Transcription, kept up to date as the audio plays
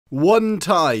One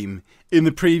time in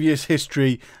the previous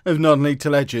history of Non-League to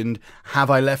Legend have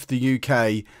I left the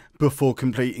UK before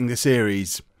completing the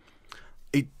series.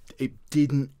 It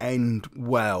didn't end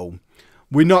well.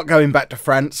 We're not going back to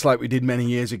France like we did many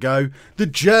years ago. The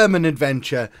German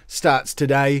adventure starts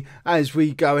today as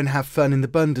we go and have fun in the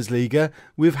Bundesliga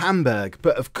with Hamburg.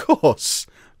 But of course,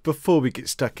 before we get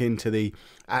stuck into the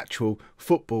actual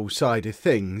football side of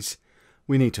things,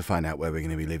 we need to find out where we're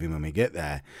going to be living when we get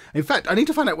there. In fact, I need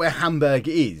to find out where Hamburg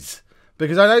is,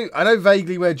 because I know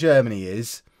vaguely where Germany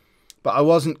is, but I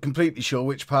wasn't completely sure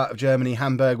which part of Germany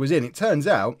Hamburg was in. It turns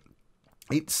out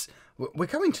we're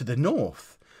going to the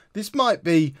north. This might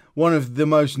be one of the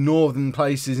most northern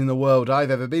places in the world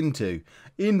I've ever been to.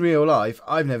 In real life,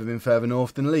 I've never been further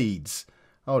north than Leeds.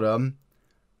 Hold on.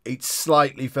 It's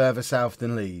slightly further south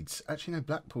than Leeds. Actually, no,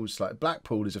 Blackpool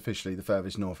is officially the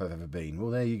furthest north I've ever been. Well,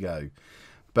 there you go.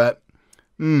 But,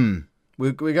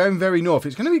 we're going very north.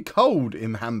 It's going to be cold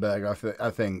in Hamburg, I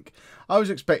think. I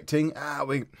was expecting,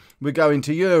 we're going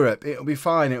to Europe. It'll be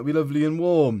fine. It'll be lovely and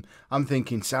warm. I'm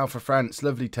thinking south of France,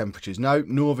 lovely temperatures. No,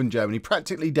 northern Germany,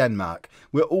 practically Denmark.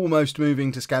 We're almost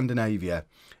moving to Scandinavia.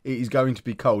 It is going to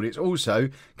be cold. It's also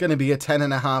going to be a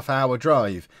 10.5-hour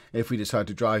drive if we decide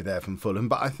to drive there from Fulham.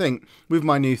 But I think with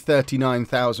my new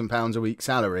 £39,000 a week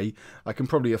salary, I can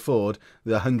probably afford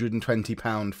the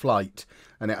 £120 flight.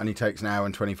 And it only takes an hour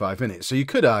and 25 minutes. So you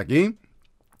could argue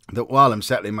that while I'm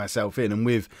settling myself in, and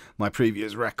with my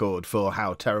previous record for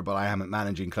how terrible I am at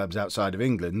managing clubs outside of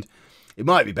England, it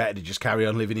might be better to just carry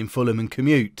on living in Fulham and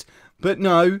commute. But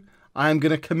no, I am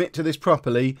going to commit to this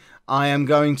properly. I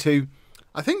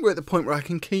think we're at the point where I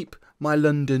can keep my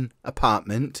London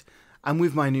apartment and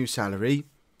with my new salary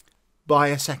buy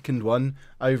a second one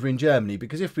over in Germany,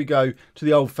 because if we go to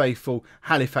the old faithful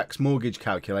Halifax mortgage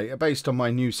calculator, based on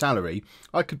my new salary,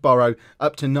 I could borrow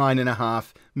up to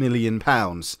 £9.5 million.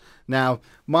 Now,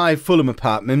 my Fulham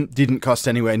apartment didn't cost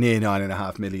anywhere near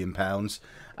 £9.5 million,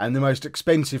 and the most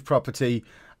expensive property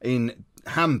in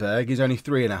Hamburg is only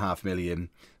 £3.5 million.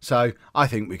 So I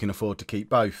think we can afford to keep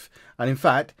both. And in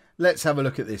fact, let's have a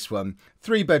look at this one.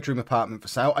 3-bedroom apartment for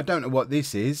sale. I don't know what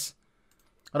this is.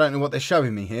 I don't know what they're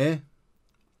showing me here.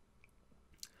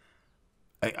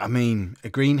 I mean, a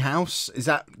greenhouse? Is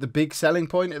that the big selling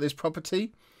point of this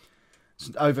property? It's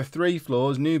over 3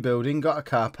 floors, new building, got a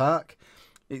car park.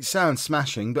 It sounds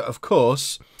smashing, but of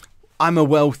course, I'm a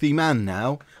wealthy man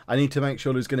now. I need to make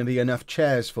sure there's going to be enough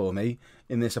chairs for me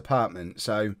in this apartment.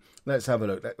 So let's have a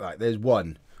look. Right, there's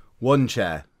one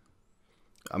chair.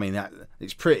 I mean,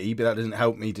 it's pretty, but that doesn't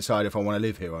help me decide if I want to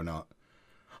live here or not.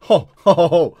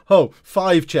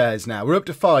 5 chairs now. We're up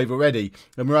to 5 already,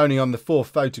 and we're only on the 4th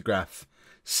photograph.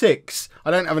 6. I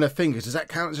don't have enough fingers. Does that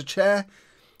count as a chair?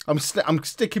 I'm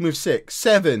sticking with 6.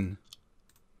 7.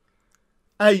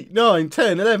 8, 9,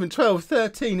 10, 11, 12,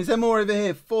 13. Is there more over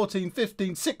here? 14,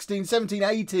 15, 16, 17,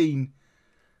 18.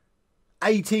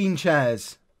 18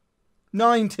 chairs.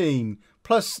 19.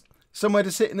 Plus somewhere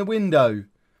to sit in the window.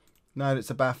 No,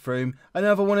 that's a bathroom.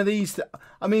 Another one of these.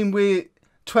 I mean, we're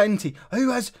 20.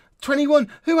 Who has 21?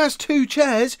 Who has 2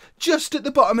 chairs just at the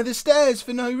bottom of the stairs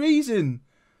for no reason?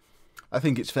 I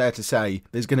think it's fair to say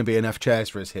there's going to be enough chairs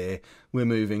for us here. We're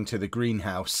moving to the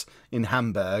greenhouse in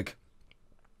Hamburg.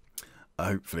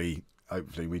 Hopefully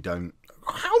we don't.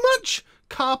 How much?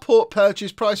 Carport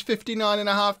purchase price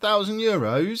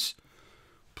 €59,500.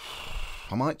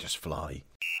 I might just fly.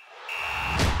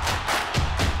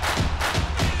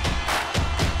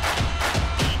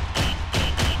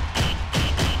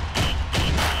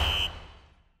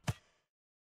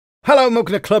 Hello and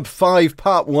welcome to Club 5,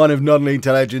 Part 1 of Non-League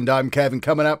to Legend. I'm Kevin.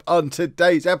 Coming up on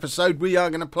today's episode, we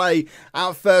are going to play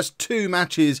our first 2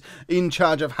 matches in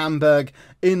charge of Hamburg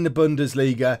in the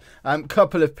Bundesliga.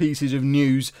 Couple of pieces of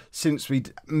news since we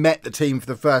met the team for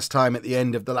the first time at the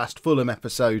end of the last Fulham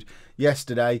episode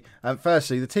yesterday.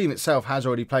 Firstly, the team itself has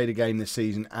already played a game this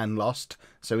season and lost,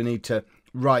 so we need to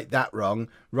right that wrong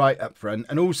right up front.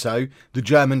 And also, the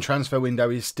German transfer window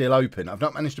is still open. I've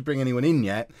not managed to bring anyone in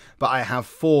yet, but I have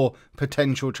 4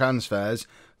 potential transfers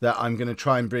that I'm going to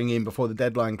try and bring in before the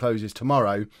deadline closes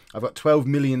tomorrow. I've got £12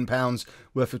 million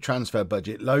worth of transfer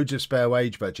budget, loads of spare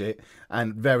wage budget,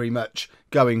 and very much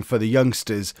going for the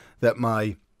youngsters that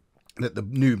the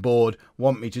new board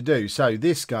want me to do. So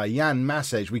this guy, Jan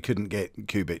Masej, we couldn't get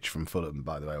Kubic from Fulham,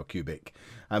 by the way, or Kubik.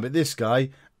 But this guy,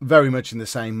 very much in the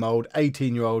same mould,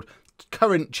 18-year-old,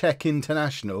 current Czech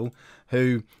international,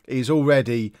 who is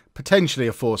already potentially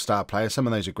a 4-star player. Some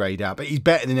of those are greyed out, but he's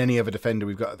better than any other defender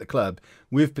we've got at the club,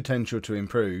 with potential to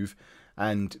improve.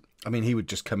 And I mean, he would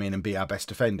just come in and be our best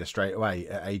defender straight away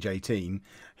at age 18.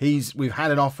 We've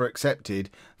had an offer accepted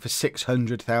for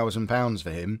 £600,000 for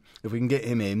him. If we can get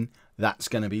him in, that's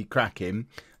going to be cracking.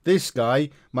 This guy,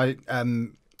 my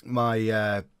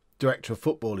director of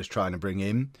football is trying to bring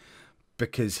in,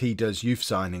 because he does youth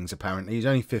signings, apparently. He's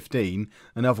only 15,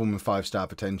 another one with 5-star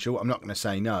potential. I'm not going to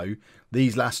say no.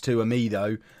 These last two are me,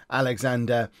 though.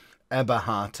 Alexander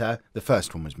Eberharter. The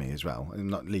first one was me as well. I'm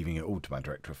not leaving it all to my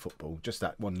director of football, just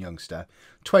that one youngster.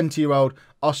 20-year-old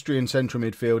Austrian central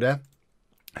midfielder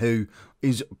who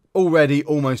is already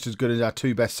almost as good as our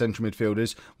two best central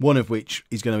midfielders, one of which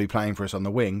is going to be playing for us on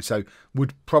the wing, so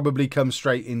would probably come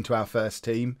straight into our first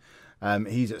team.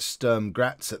 He's at Sturm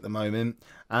Graz at the moment.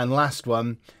 And last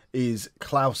one is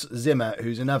Klaus Zimmer,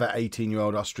 who's another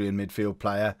 18-year-old Austrian midfield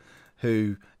player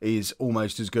who is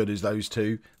almost as good as those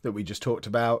two that we just talked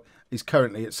about. He's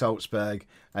currently at Salzburg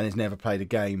and has never played a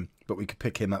game, but we could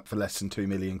pick him up for less than £2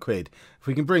 million. If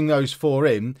we can bring those four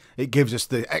in, it gives us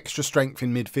the extra strength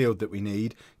in midfield that we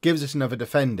need, gives us another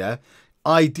defender.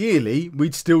 Ideally,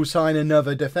 we'd still sign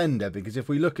another defender, because if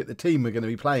we look at the team we're going to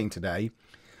be playing today,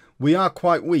 we are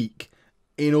quite weak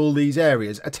in all these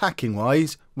areas. Attacking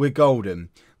wise, we're golden.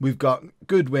 We've got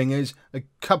good wingers, a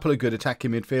couple of good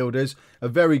attacking midfielders, a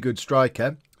very good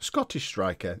striker, Scottish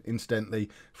striker,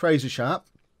 incidentally, Fraser Sharp,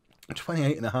 a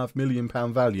 £28.5 million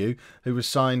value, who was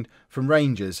signed from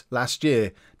Rangers last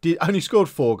year. Only scored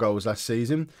 4 goals last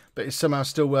season, but is somehow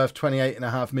still worth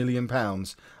 £28.5 million.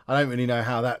 I don't really know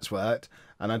how that's worked,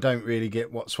 and I don't really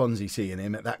get what Swansea see in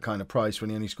him at that kind of price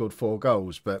when he only scored 4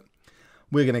 goals, but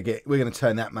we're gonna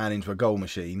turn that man into a goal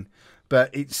machine. But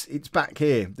it's back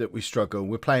here that we struggle.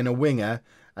 We're playing a winger,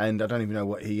 and I don't even know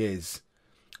what he is.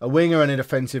 A winger and a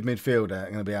defensive midfielder are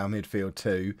going to be our midfield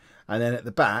too. And then at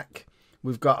the back,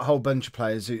 we've got a whole bunch of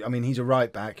players who, I mean, he's a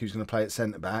right back who's going to play at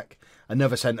centre back.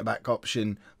 Another centre back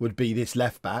option would be this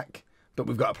left back, but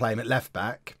we've got to play him at left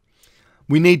back.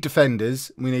 We need defenders.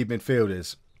 We need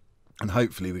midfielders. And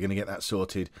hopefully we're going to get that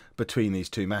sorted between these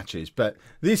two matches. But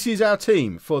this is our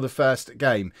team for the first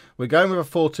game. We're going with a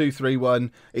 4-2-3-1.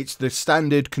 It's the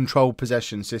standard control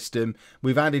possession system.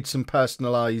 We've added some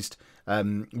personalised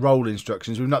role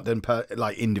instructions. We've not done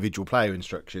like individual player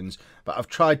instructions, but I've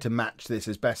tried to match this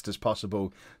as best as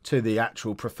possible to the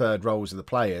actual preferred roles of the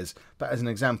players. But as an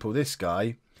example, this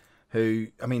guy, who,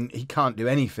 I mean, he can't do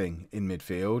anything in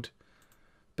midfield.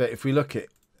 But if we look at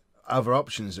other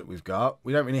options that we've got,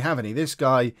 we don't really have any. This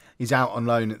guy is out on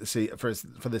loan at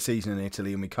for the season in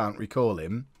Italy, and we can't recall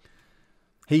him.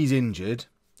 He's injured,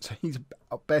 so he's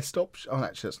our best option. Oh,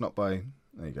 actually, that's not by,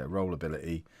 there you go, roll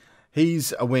ability.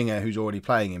 He's a winger who's already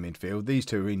playing in midfield. These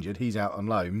two are injured. He's out on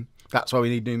loan. That's why we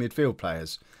need new midfield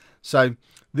players. So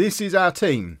this is our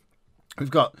team. We've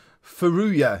got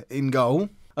Faruya in goal.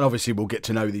 And obviously we'll get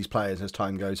to know these players as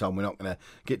time goes on. We're not going to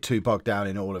get too bogged down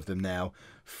in all of them now.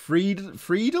 Friedler,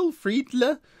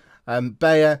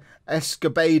 Bayer,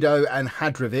 Escobedo and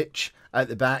Hadrovic at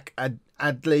the back.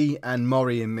 Adley and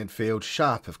Mori in midfield.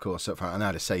 Sharp, of course, up front. I know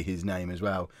how to say his name as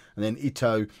well. And then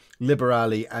Ito,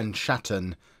 Liberali and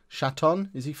Chaton.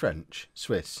 Chaton? Is he French?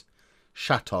 Swiss?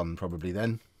 Chaton, probably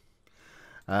then.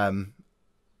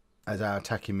 As our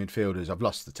attacking midfielders. I've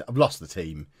lost the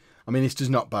team. I mean, this does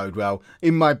not bode well.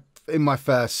 In my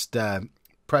first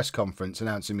press conference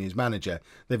announcing me as manager,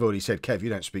 they've already said, Kev, you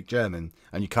don't speak German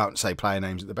and you can't say player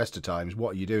names at the best of times.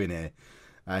 What are you doing here?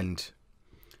 And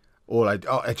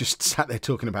I just sat there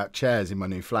talking about chairs in my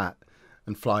new flat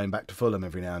and flying back to Fulham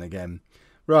every now and again.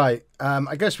 Right,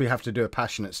 I guess we have to do a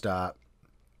passionate start.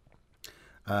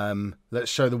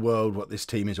 Let's show the world what this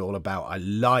team is all about. I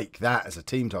like that as a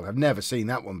team talk. I've never seen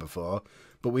that one before.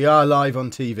 But we are live on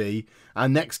TV. Our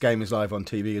next game is live on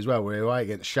TV as well. We're away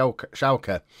against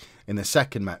Shalke in the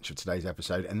second match of today's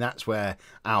episode. And that's where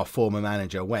our former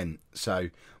manager went. So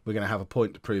we're going to have a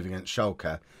point to prove against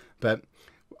Schalke. But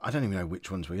I don't even know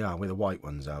which ones we are. We're the white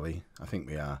ones, are we? I think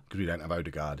we are. Because we don't have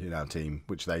Odegaard in our team,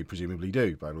 which they presumably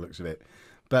do by the looks of it.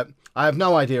 But I have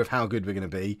no idea of how good we're going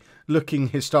to be. Looking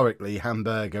historically,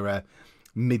 Hamburg are a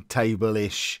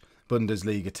mid-table-ish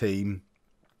Bundesliga team.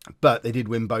 But they did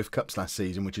win both cups last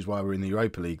season, which is why we're in the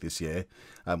Europa League this year.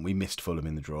 We missed Fulham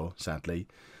in the draw, sadly.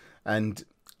 And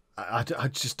I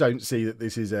just don't see that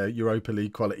this is a Europa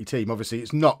League quality team. Obviously,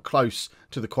 it's not close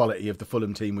to the quality of the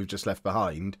Fulham team we've just left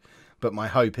behind. But my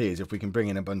hope is if we can bring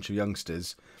in a bunch of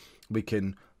youngsters, we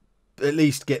can at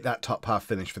least get that top half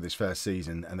finished for this first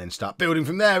season and then start building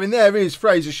from there. And there is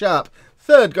Fraser Sharp,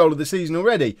 3rd goal of the season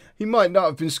already. He might not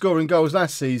have been scoring goals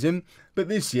last season, but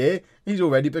this year he's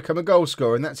already become a goal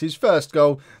scorer, and that's his first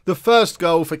goal. The first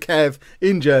goal for Kev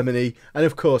in Germany, and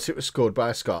of course it was scored by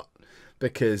a Scot,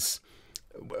 because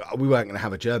We weren't going to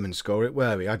have a German score it,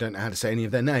 were we? I don't know how to say any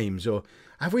of their names. Or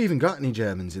have we even got any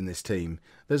Germans in this team?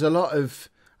 There's a lot of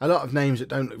names that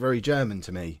don't look very German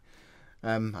to me.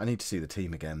 I need to see the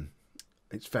team again.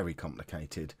 It's very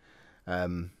complicated.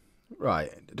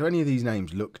 Right, do any of these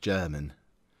names look German?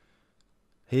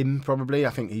 Him, probably. I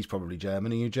think he's probably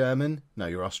German. Are you German? No,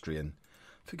 you're Austrian.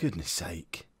 For goodness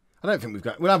sake. I don't think we've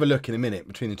got... We'll have a look in a minute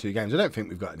between the two games. I don't think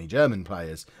we've got any German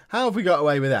players. How have we got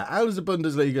away with that? How does the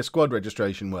Bundesliga squad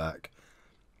registration work?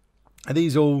 Are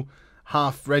these all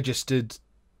half-registered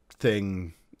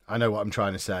thing? I know what I'm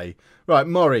trying to say. Right,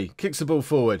 Mori kicks the ball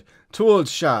forward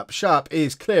towards Sharp. Sharp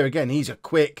is clear again. He's a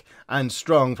quick and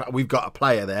strong... We've got a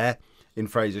player there in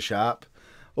Fraser Sharp.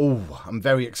 Oh, I'm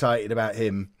very excited about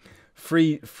him.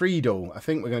 Friedel, I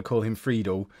think we're going to call him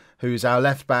Friedel, who's our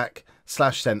left back /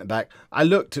 centre back. I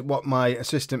looked at what my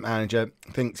assistant manager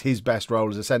thinks his best role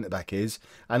as a centre back is,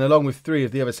 and along with 3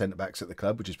 of the other centre backs at the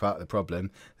club, which is part of the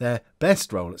problem, their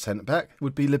best role at centre back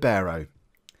would be libero.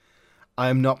 I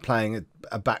am not playing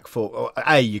a back four.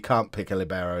 You can't pick a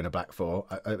libero in a back four.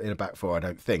 I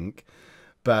don't think,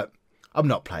 but I'm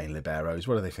not playing liberos.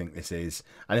 What do they think this is?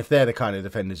 And if they're the kind of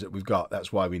defenders that we've got,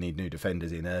 that's why we need new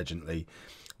defenders in urgently.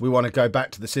 We want to go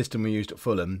back to the system we used at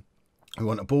Fulham. We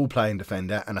want a ball-playing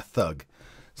defender and a thug.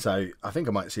 So I think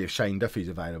I might see if Shane Duffy's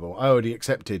available. I already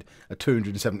accepted a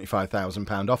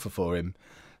 £275,000 offer for him.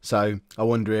 So I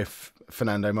wonder if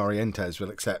Fernando Morientes will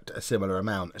accept a similar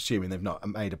amount, assuming they've not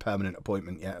made a permanent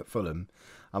appointment yet at Fulham.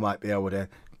 I might be able to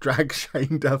drag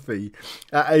Shane Duffy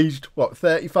at aged,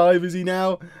 35 is he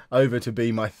now? Over to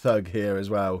be my thug here as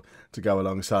well, to go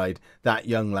alongside that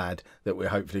young lad that we're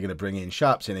hopefully going to bring in.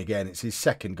 Sharp's in again. It's his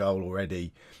second goal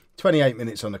already. 28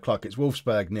 minutes on the clock. It's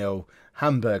Wolfsburg 0,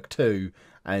 Hamburg 2,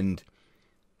 and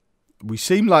we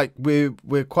seem like we're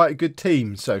quite a good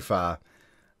team so far.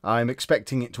 I'm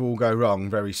expecting it to all go wrong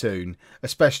very soon,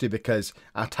 especially because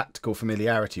our tactical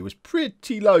familiarity was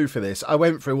pretty low for this. I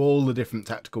went through all the different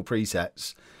tactical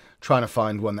presets, trying to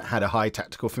find one that had a high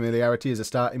tactical familiarity as a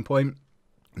starting point.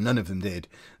 None of them did.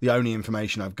 The only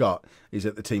information I've got is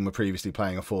that the team were previously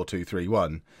playing a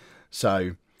 4-2-3-1.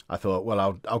 So I thought,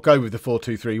 well, I'll go with the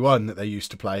 4-2-3-1 that they're used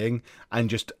to playing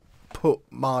and just put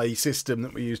my system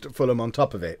that we used at Fulham on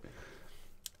top of it.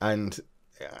 And,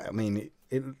 I mean,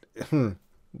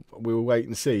 we'll wait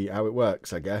and see how it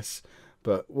works, I guess.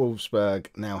 But Wolfsburg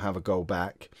now have a goal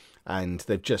back, and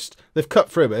they've cut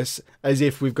through us as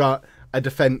if we've got a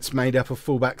defence made up of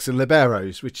fullbacks and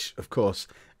liberos, which, of course,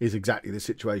 is exactly the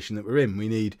situation that we're in. We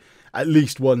need at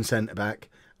least one centre-back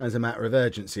as a matter of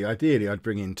urgency. Ideally, I'd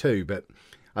bring in 2, but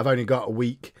I've only got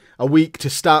a week to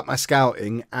start my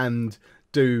scouting and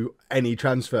do any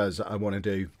transfers that I want to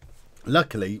do.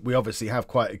 Luckily, we obviously have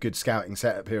quite a good scouting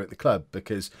setup here at the club,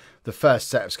 because the first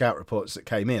set of scout reports that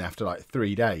came in after like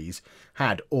 3 days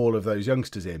had all of those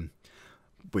youngsters in,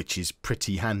 which is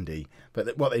pretty handy.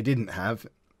 But what they didn't have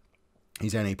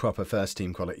is any proper first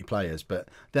team quality players. But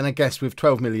then I guess with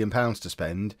 £12 million to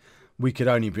spend, we could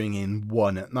only bring in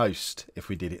 1 at most if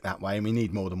we did it that way, and we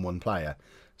need more than 1 player.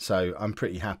 So I'm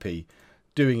pretty happy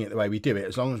doing it the way we do it,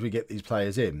 as long as we get these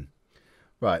players in.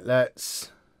 Right,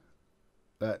 let's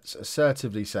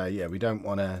assertively say, yeah, we don't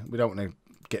want to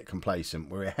get complacent.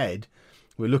 We're ahead.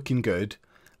 We're looking good.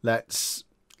 Let's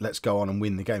go on and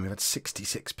win the game. We've had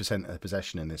 66% of the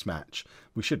possession in this match.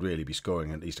 We should really be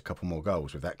scoring at least a couple more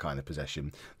goals with that kind of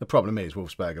possession. The problem is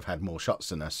Wolfsburg have had more shots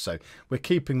than us, so we're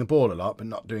keeping the ball a lot but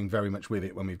not doing very much with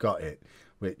it when we've got it,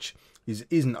 which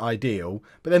isn't ideal.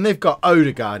 But then they've got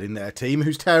Odegaard in their team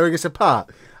who's tearing us apart.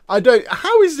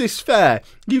 How is this fair?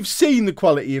 You've seen the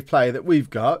quality of play that we've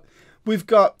got. We've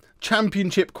got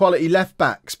championship quality left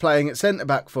backs playing at centre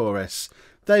back for us.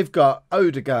 They've got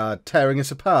Odegaard tearing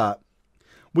us apart.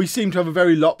 We seem to have a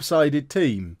very lopsided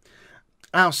team.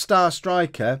 Our star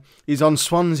striker is on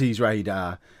Swansea's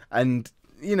radar, and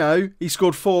you know, he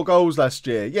scored 4 goals last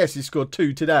year. Yes, he scored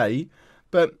 2 today,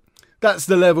 but that's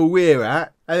the level we're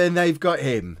at, and then they've got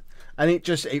him, and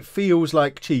it feels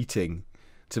like cheating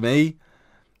to me.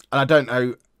 And I don't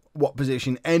know what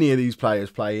position any of these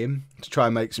players play in to try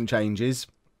and make some changes.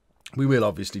 We will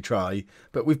obviously try,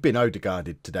 but we've been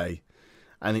Odegaarded today,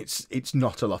 and it's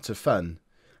not a lot of fun.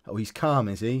 Oh, he's calm,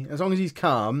 is he? As long as he's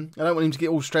calm, I don't want him to get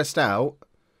all stressed out. I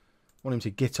want him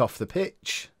to get off the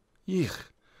pitch. Yuck.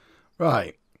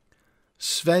 Right.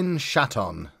 Sven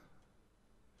Chaton.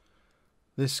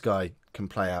 This guy can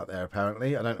play out there,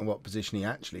 apparently. I don't know what position he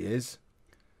actually is.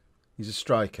 He's a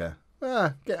striker.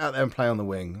 Get out there and play on the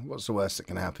wing. What's the worst that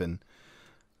can happen?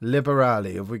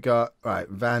 Liberali. Have we got... Right,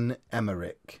 Van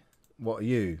Emmerich. What are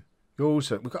you? We've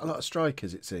got a lot of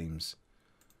strikers, it seems.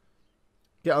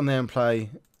 Get on there and play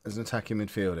as an attacking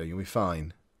midfielder. You'll be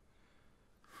fine.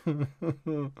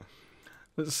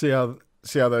 Let's see how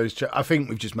those. I think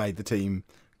we've just made the team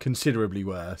considerably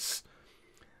worse,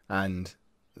 and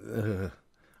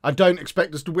I don't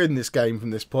expect us to win this game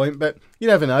from this point. But you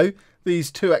never know.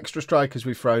 These 2 extra strikers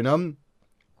we've thrown on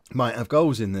might have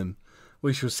goals in them.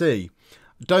 We shall see.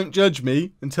 Don't judge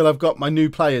me until I've got my new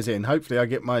players in. Hopefully I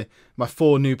get my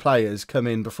 4 new players come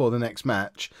in before the next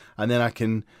match, and then I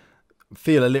can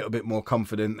feel a little bit more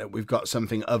confident that we've got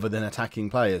something other than attacking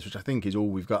players, which I think is all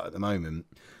we've got at the moment.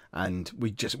 And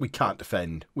we can't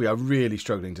defend. We are really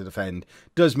struggling to defend.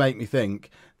 Does make me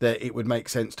think that it would make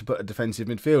sense to put a defensive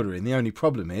midfielder in. The only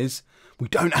problem is we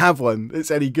don't have one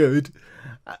that's any good.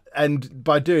 And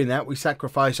by doing that, we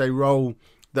sacrifice a role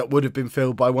that would have been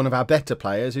filled by one of our better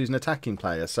players who's an attacking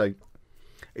player. So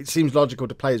it seems logical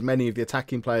to play as many of the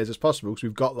attacking players as possible because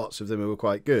we've got lots of them who are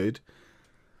quite good.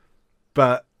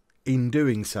 But in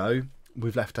doing so,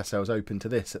 we've left ourselves open to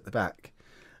this at the back.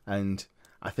 And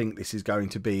I think this is going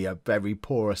to be a very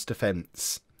porous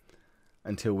defence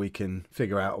until we can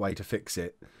figure out a way to fix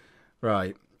it.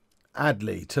 Right.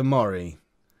 Adley to Murray.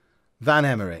 Van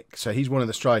Emmerich, so he's one of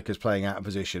the strikers playing out of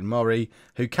position. Murray,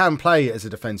 who can play as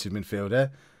a defensive midfielder,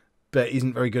 but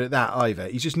isn't very good at that either.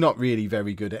 He's just not really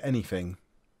very good at anything.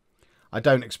 I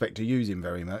don't expect to use him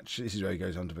very much. This is where he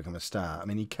goes on to become a star. I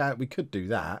mean, we could do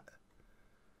that.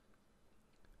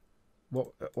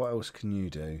 What else can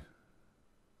you do?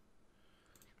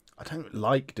 I don't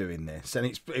like doing this, and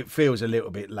it feels a little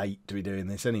bit late to be doing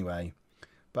this anyway.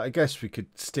 But I guess we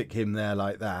could stick him there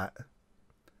like that.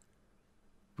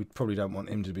 We probably don't want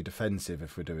him to be defensive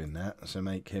if we're doing that, so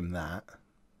make him that.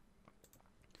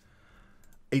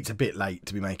 It's a bit late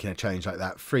to be making a change like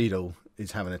that. Friedel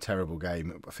is having a terrible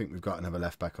game. I think we've got another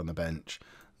left-back on the bench.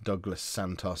 Douglas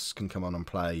Santos can come on and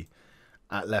play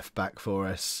at left-back for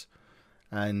us.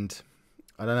 And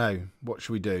I don't know, what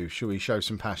should we do? Should we show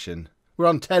some passion? We're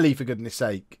on telly, for goodness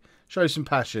sake. Show some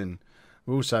passion.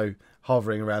 We're also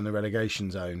hovering around the relegation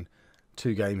zone.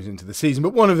 2 games into the season,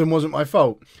 but one of them wasn't my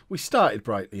fault. We started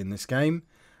brightly in this game,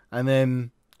 and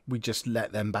then we just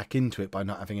let them back into it by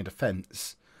not having a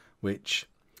defence, which,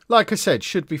 like I said,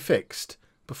 should be fixed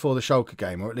before the Schalke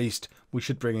game, or at least we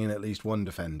should bring in at least 1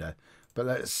 defender.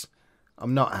 But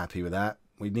I'm not happy with that.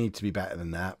 We need to be better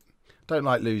than that. Don't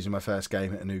like losing my first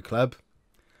game at a new club.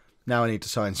 Now I need to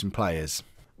sign some players.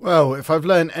 Well, if I've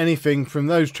learned anything from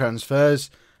those transfers,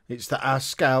 it's that our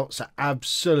scouts are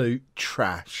absolute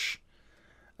trash.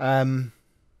 I've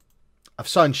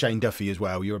signed Shane Duffy as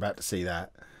well. You're about to see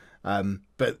that.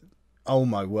 But, oh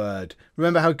my word.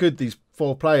 Remember how good these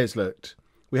 4 players looked?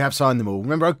 We have signed them all.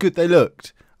 Remember how good they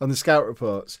looked on the scout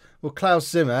reports? Well, Klaus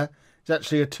Zimmer is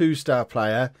actually a 2-star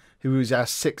player who is our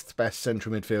 6th best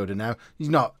central midfielder now. He's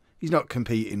not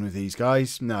competing with these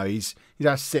guys. No, he's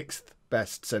our 6th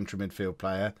best central midfield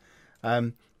player.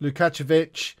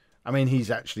 Lukačević, I mean,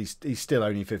 he's still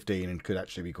only 15 and could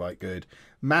actually be quite good.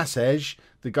 Masej,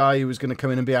 the guy who was going to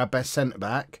come in and be our best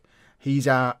centre-back, he's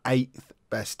our 8th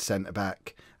best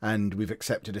centre-back, and we've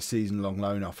accepted a season-long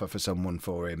loan offer for someone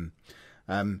for him.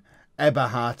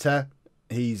 Eberharter,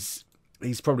 he's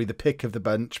probably the pick of the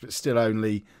bunch, but still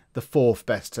only the 4th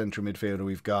best central midfielder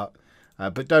we've got.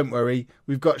 But don't worry,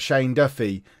 we've got Shane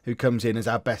Duffy, who comes in as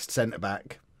our best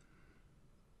centre-back.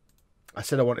 I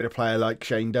said I wanted a player like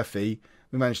Shane Duffy.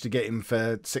 We managed to get him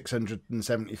for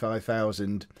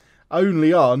 675,000,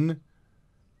 only on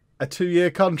a 2-year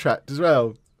contract as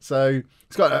well. So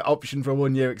it's got an option for a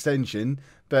 1-year extension,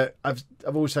 but I've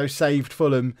also saved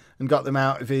Fulham and got them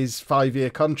out of his 5-year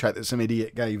contract that some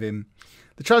idiot gave him.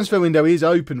 The transfer window is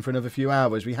open for another few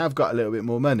hours. We have got a little bit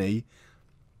more money.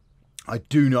 I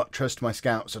do not trust my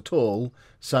scouts at all.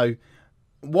 So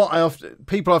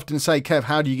people often say, Kev,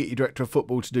 how do you get your director of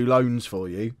football to do loans for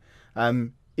you?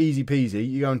 Easy peasy.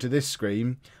 You go onto this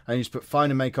screen and you just put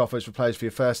find and make offers for players for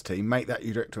your first team, make that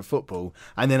your director of football,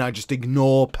 and then I just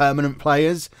ignore permanent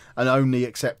players and only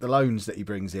accept the loans that he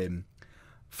brings in.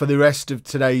 For the rest of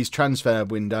today's transfer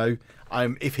window,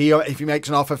 if he makes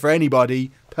an offer for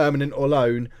anybody, permanent or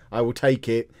loan, I will take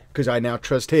it because I now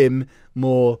trust him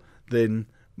more than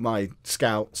my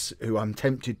scouts, who I'm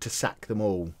tempted to sack them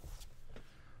all.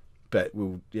 But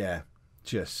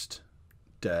just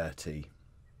dirty.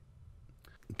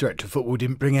 Director of football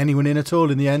didn't bring anyone in at all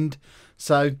in the end.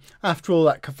 So after all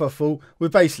that kerfuffle,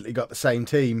 we've basically got the same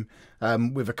team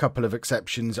with a couple of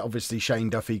exceptions. Obviously, Shane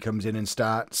Duffy comes in and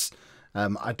starts.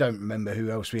 I don't remember who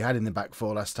else we had in the back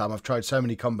 4 last time. I've tried so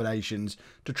many combinations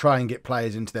to try and get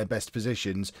players into their best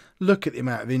positions. Look at the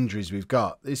amount of injuries we've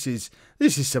got. This is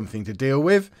something to deal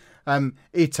with.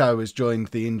 Ito has joined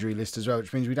the injury list as well,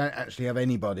 which means we don't actually have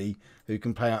anybody who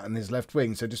can play out on this left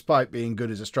wing. So despite being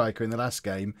good as a striker in the last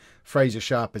game, Fraser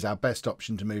Sharp is our best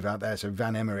option to move out there. So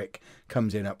Van Emmerik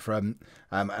comes in up front.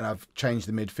 And I've changed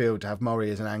the midfield to have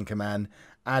Murray as an anchor man.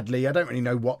 Adley, I don't really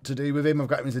know what to do with him. I've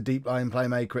got him as a deep line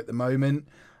playmaker at the moment.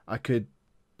 I don't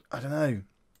know.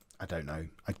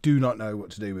 I do not know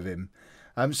what to do with him.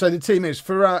 So the team is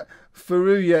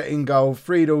Faruya in goal,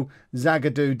 Friedel,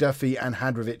 Zagadou, Duffy and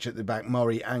Hadrovic at the back.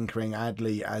 Murray anchoring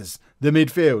Adley as the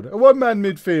midfield. A one-man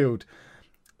midfield.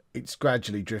 It's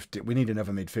gradually drifted. We need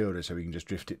another midfielder so we can just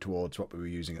drift it towards what we were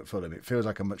using at Fulham. It feels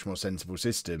like a much more sensible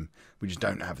system. We just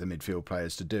don't have the midfield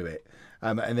players to do it.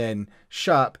 And then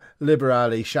Sharp,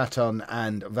 Liberali, Chaton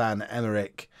and Van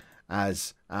Emmerik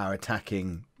as our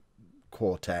attacking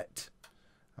quartet.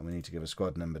 And we need to give a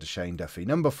squad number to Shane Duffy.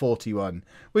 Number 41,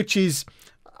 which is,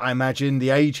 I imagine,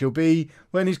 the age he'll be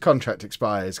when his contract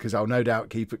expires, because I'll no doubt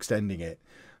keep extending it.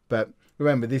 But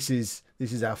remember, this is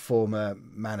our former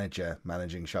manager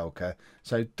managing Schalke.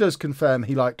 So it does confirm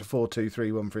he liked a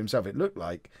 4-2-3-1 for himself.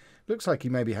 Looks like he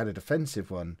maybe had a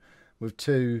defensive one with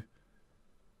two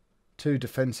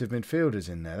defensive midfielders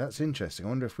in there. That's interesting. I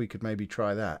wonder if we could maybe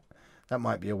try that. That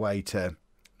might be a way to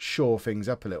shore things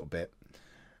up a little bit.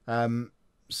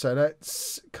 So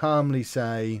let's calmly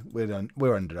say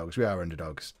we're underdogs. We are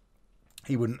underdogs.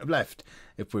 He wouldn't have left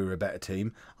if we were a better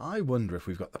team. I wonder if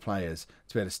we've got the players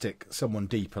to be able to stick someone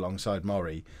deep alongside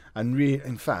Murray. And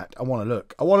in fact, I want to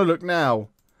look. I want to look now.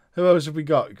 Who else have we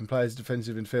got who can play as a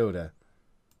defensive midfielder?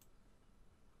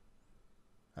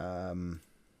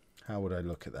 How would I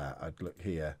look at that? I'd look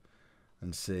here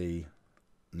and see.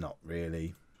 Not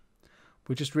really.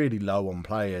 We're just really low on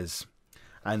players.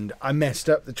 And I messed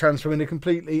up the transfer window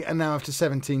completely. And now after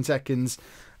 17 seconds,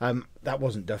 that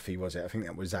wasn't Duffy, was it? I think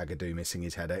that was Zagadou missing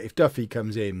his header. If Duffy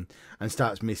comes in and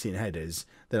starts missing headers,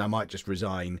 then I might just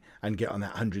resign and get on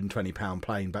that £120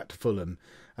 plane back to Fulham.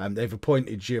 They've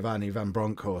appointed Giovanni van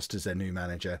Bronckhorst as their new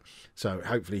manager. So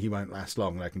hopefully he won't last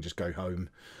long and I can just go home.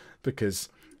 Because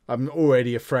I'm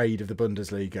already afraid of the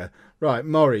Bundesliga. Right,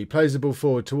 Murray plays the ball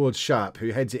forward towards Sharp,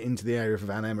 who heads it into the area for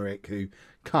Van Emmerik, who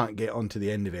can't get onto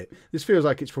the end of it. This feels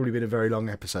like it's probably been a very long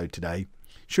episode today.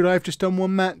 Should I have just done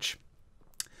one match?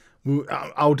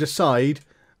 I'll decide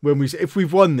if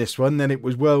we've won this one, then it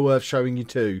was well worth showing you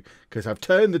two, because I've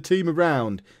turned the team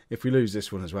around. If we lose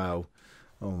this one as well,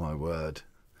 oh my word,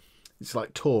 it's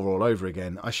like tour all over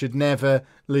again. I should never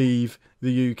leave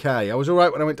the UK. I was all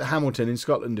right when I went to Hamilton in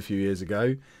Scotland a few years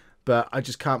ago, but I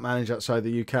just can't manage outside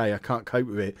the UK. I can't cope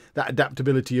with it. That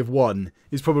adaptability of one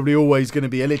is probably always going to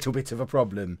be a little bit of a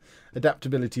problem.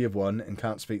 Adaptability of one and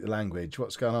can't speak the language.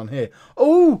 What's going on here?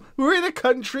 Oh, we're in a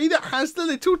country that has the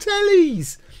little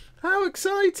tellies. How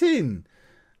exciting!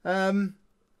 So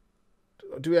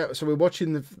we're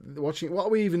watching What are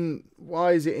we even?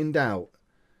 Why is it in doubt?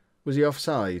 Was he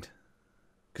offside?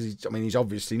 Because he's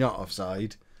obviously not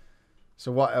offside.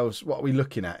 So what else? What are we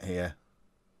looking at here?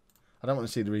 I don't want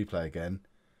to see the replay again.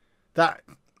 That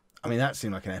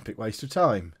seemed like an epic waste of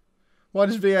time. Why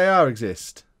does VAR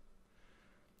exist?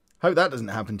 Hope that doesn't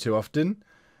happen too often.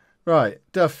 Right,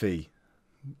 Duffy.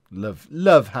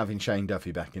 Love having Shane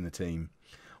Duffy back in the team.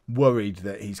 Worried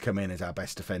that he's come in as our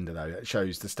best defender, though. That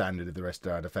shows the standard of the rest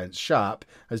of our defence. Sharp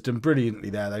has done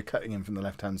brilliantly there. They're cutting in from the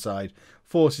left-hand side.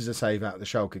 Forces a save out of the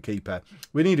Schalke keeper.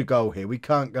 We need a goal here. We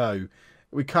can't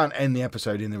end the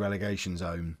episode in the relegation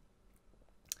zone.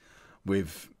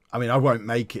 I won't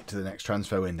make it to the next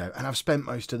transfer window, and I've spent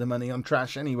most of the money on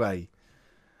trash anyway.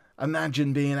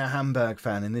 Imagine being a Hamburg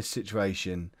fan in this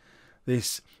situation.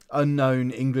 This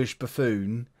unknown English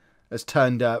buffoon has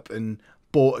turned up and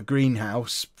bought a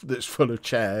greenhouse that's full of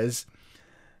chairs.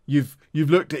 You've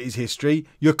looked at his history.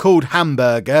 You're called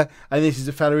Hamburger, and this is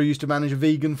a fellow who used to manage a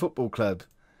vegan football club.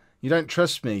 You don't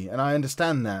trust me, and I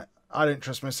understand that. I don't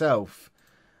trust myself.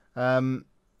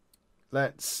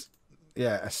 Let's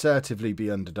assertively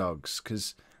be underdogs,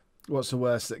 because what's the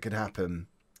worst that could happen?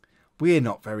 We're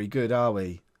not very good, are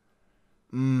we?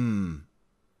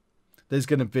 There's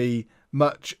going to be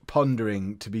much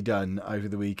pondering to be done over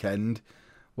the weekend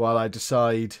while I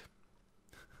decide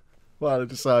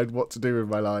what to do with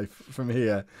my life from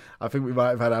here. I think we might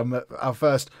have had our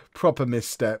first proper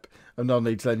misstep of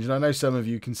non-league to Legend. I know some of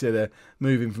you consider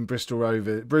moving to Bristol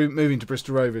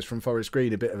Rovers from Forest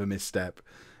Green a bit of a misstep,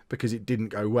 because it didn't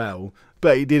go well,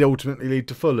 but it did ultimately lead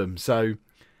to Fulham, so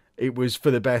it was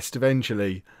for the best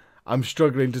eventually. I'm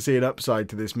struggling to see an upside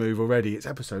to this move already. It's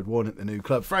episode 1 at the new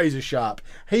club. Fraser Sharp,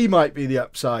 he might be the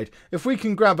upside. If we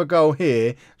can grab a goal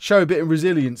here, show a bit of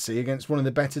resiliency against one of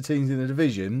the better teams in the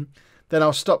division, then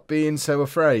I'll stop being so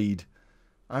afraid.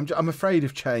 I'm afraid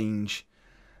of change.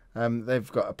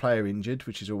 They've got a player injured,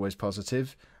 which is always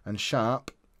positive. And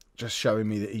Sharp just showing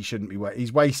me that he shouldn't be...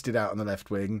 He's wasted out on the left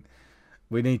wing.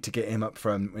 We need to get him up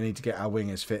front. We need to get our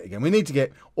wingers fit again. We need to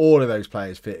get all of those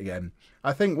players fit again.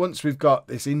 I think once we've got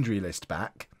this injury list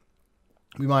back,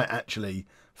 we might actually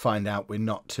find out we're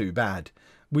not too bad.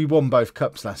 We won both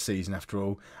cups last season, after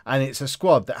all, and it's a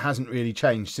squad that hasn't really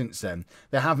changed since then.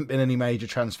 There haven't been any major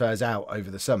transfers out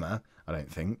over the summer, I don't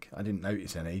think. I didn't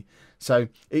notice any. So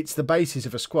it's the basis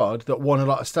of a squad that won a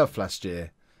lot of stuff last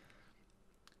year.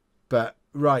 But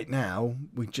right now,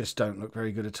 we just don't look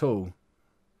very good at all.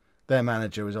 Their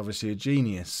manager was obviously a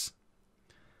genius.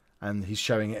 And he's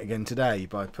showing it again today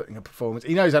by putting a performance.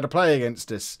 He knows how to play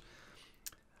against us.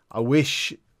 I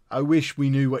wish we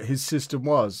knew what his system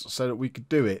was so that we could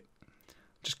do it.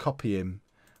 Just copy him.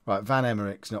 Right, Van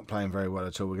Emmerich's not playing very well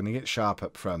at all. We're going to get Sharp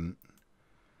up front.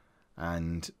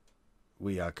 And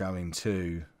we are going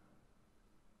to...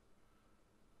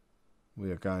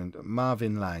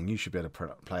 Marvin Lang, you should be able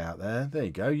to play out there. There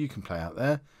you go, you can play out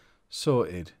there.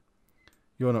 Sorted.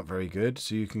 You're not very good,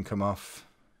 so you can come off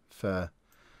for...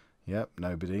 Yep,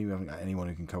 nobody. We haven't got anyone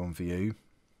who can come on for you.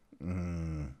 I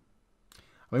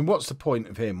mean, what's the point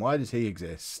of him? Why does he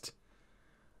exist?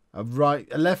 A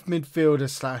left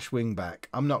midfielder / wing back.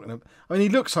 I'm not going to... I mean, he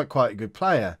looks like quite a good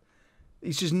player.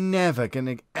 He's just never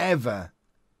going to ever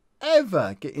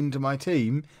get into my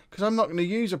team because I'm not going to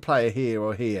use a player here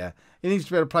or here. He needs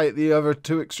to be able to play at the other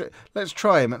two extreme. Let's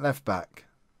try him at left back.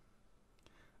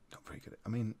 Not very good. I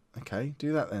mean, okay,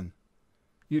 do that then.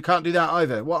 You can't do that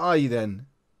either. What are you then?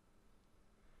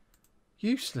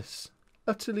 Useless.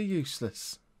 Utterly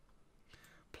useless.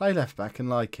 Play left back and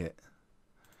like it.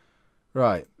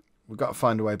 Right. We've got to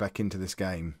find a way back into this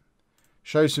game.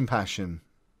 Show some passion.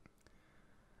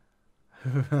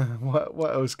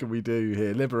 What else can we do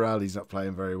here? Liberali's not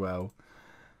playing very well.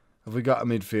 Have we got a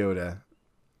midfielder?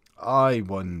 I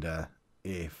wonder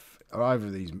if... Are either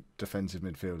of these defensive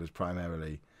midfielders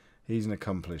primarily? He's an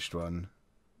accomplished one.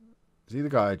 Is he the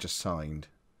guy I just signed?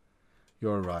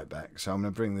 You're a right back, so I'm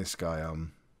going to bring this guy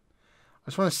on. I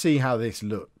just want to see how this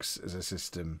looks as a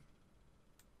system.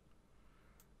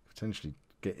 Potentially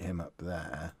get him up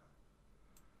there.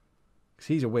 Because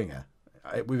he's a winger.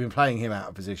 We've been playing him out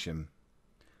of position.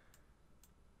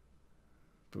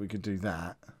 But we could do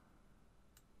that.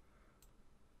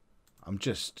 I'm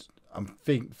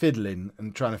fiddling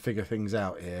and trying to figure things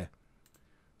out here.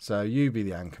 So you be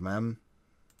the anchor man.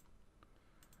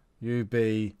 You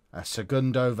be a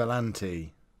Segundo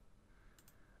Volante.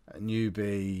 And you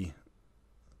be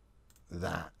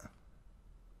that.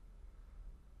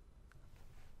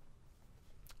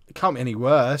 It can't be any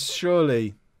worse,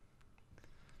 surely.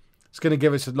 It's going to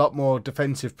give us a lot more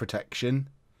defensive protection.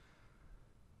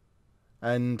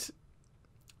 And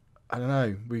I don't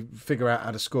know, we figure out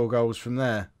how to score goals from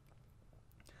there.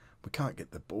 We can't get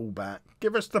the ball back.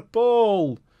 Give us the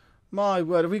ball! My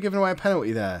word, have we given away a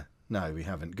penalty there? No, we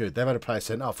haven't. Good, they've had a player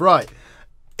sent off. Right,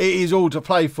 it is all to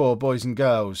play for, boys and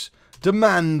girls.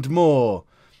 Demand more.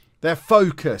 They're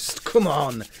focused. Come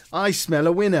on, I smell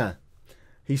a winner.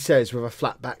 He says with a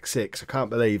flat back six. I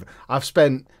can't believe I've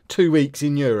spent 2 weeks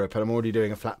in Europe and I'm already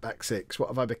doing a flat back six. What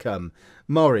have I become?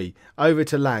 Murray over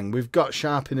to Lang. We've got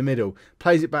Sharp in the middle.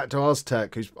 Plays it back to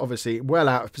Ozturk, who's obviously well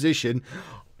out of position.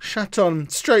 Chaton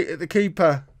straight at the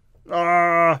keeper.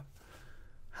 Ah,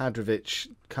 Hadrovic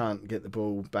can't get the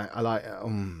ball back. I like. Are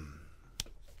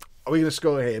we going to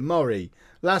score here? Murray,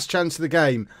 last chance of the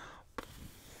game.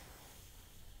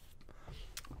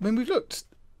 I mean, we've looked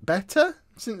better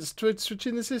since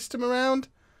switching the system around.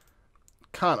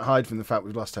 Can't hide from the fact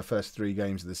we've lost our first 3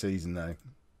 games of the season, though.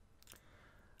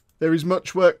 There is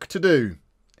much work to do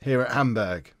here at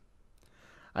Hamburg.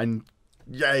 And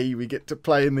yay, we get to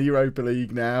play in the Europa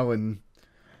League now and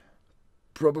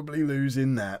probably lose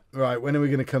in that. Right, when are we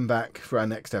going to come back for our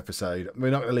next episode?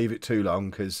 We're not going to leave it too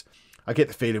long because I get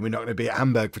the feeling we're not going to be at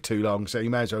Hamburg for too long. So you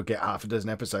may as well get half a dozen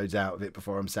episodes out of it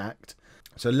before I'm sacked.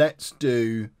 So let's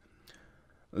do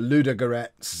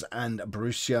Ludogorets and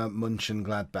Borussia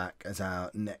Mönchengladbach as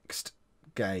our next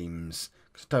games.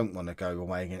 Because I don't want to go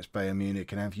away against Bayern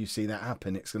Munich and have you see that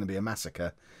happen. It's going to be a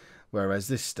massacre. Whereas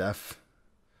this stuff,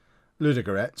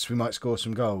 Ludogorets, we might score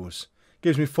some goals.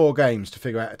 Gives me 4 games to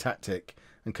figure out a tactic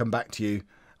and come back to you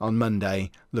on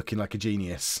Monday looking like a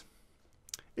genius.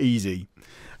 Easy.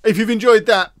 If you've enjoyed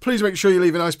that, please make sure you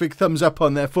leave a nice big thumbs up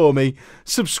on there for me.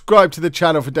 Subscribe to the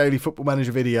channel for daily Football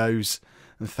Manager videos.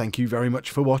 And thank you very much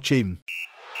for watching.